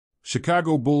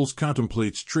Chicago Bulls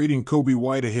contemplates trading Coby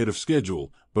White ahead of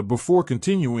schedule, but before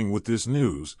continuing with this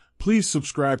news, please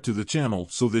subscribe to the channel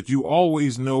so that you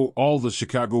always know all the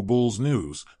Chicago Bulls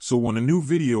news, so when a new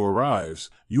video arrives,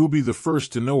 you'll be the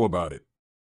first to know about it.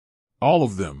 All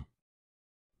of them.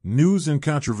 News and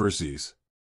controversies.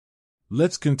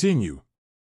 Let's continue.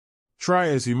 Try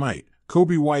as he might,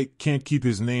 Coby White can't keep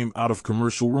his name out of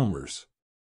commercial rumors.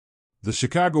 The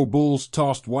Chicago Bulls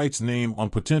tossed White's name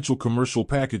on potential commercial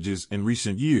packages in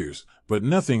recent years, but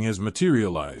nothing has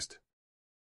materialized.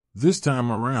 This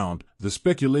time around, the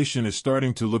speculation is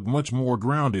starting to look much more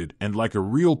grounded and like a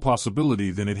real possibility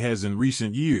than it has in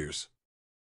recent years.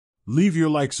 Leave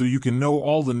your like so you can know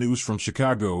all the news from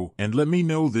Chicago and let me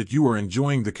know that you are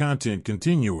enjoying the content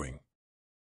continuing.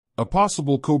 A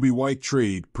possible Coby White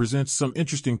trade presents some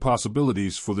interesting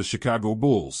possibilities for the Chicago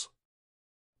Bulls.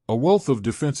 A wealth of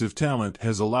defensive talent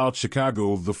has allowed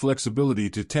Chicago the flexibility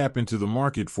to tap into the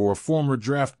market for a former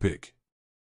draft pick.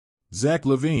 Zach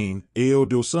LaVine, Ayo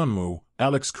Dosunmu,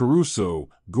 Alex Caruso,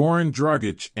 Goran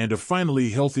Dragic, and a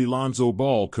finally healthy Lonzo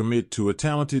Ball commit to a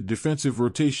talented defensive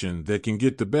rotation that can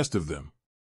get the best of them.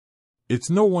 It's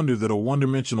no wonder that a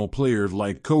one-dimensional player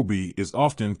like Coby is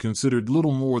often considered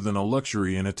little more than a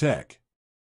luxury in attack.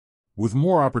 With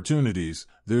more opportunities,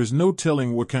 there's no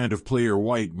telling what kind of player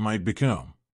White might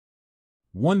become.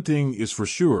 One thing is for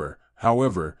sure,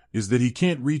 however, is that he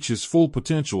can't reach his full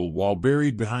potential while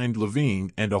buried behind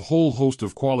LaVine and a whole host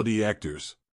of quality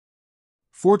actors.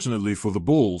 Fortunately for the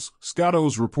Bulls,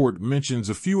 Scotto's report mentions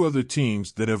a few other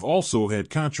teams that have also had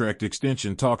contract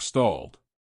extension talks stalled.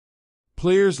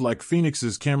 Players like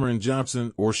Phoenix's Cameron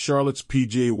Johnson or Charlotte's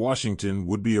P.J. Washington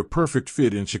would be a perfect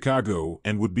fit in Chicago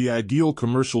and would be ideal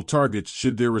commercial targets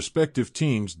should their respective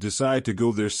teams decide to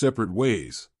go their separate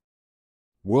ways.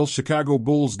 Well, Chicago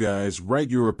Bulls guys,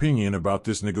 write your opinion about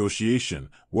this negotiation.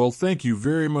 Well, thank you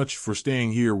very much for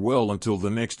staying here until the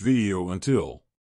next video. Until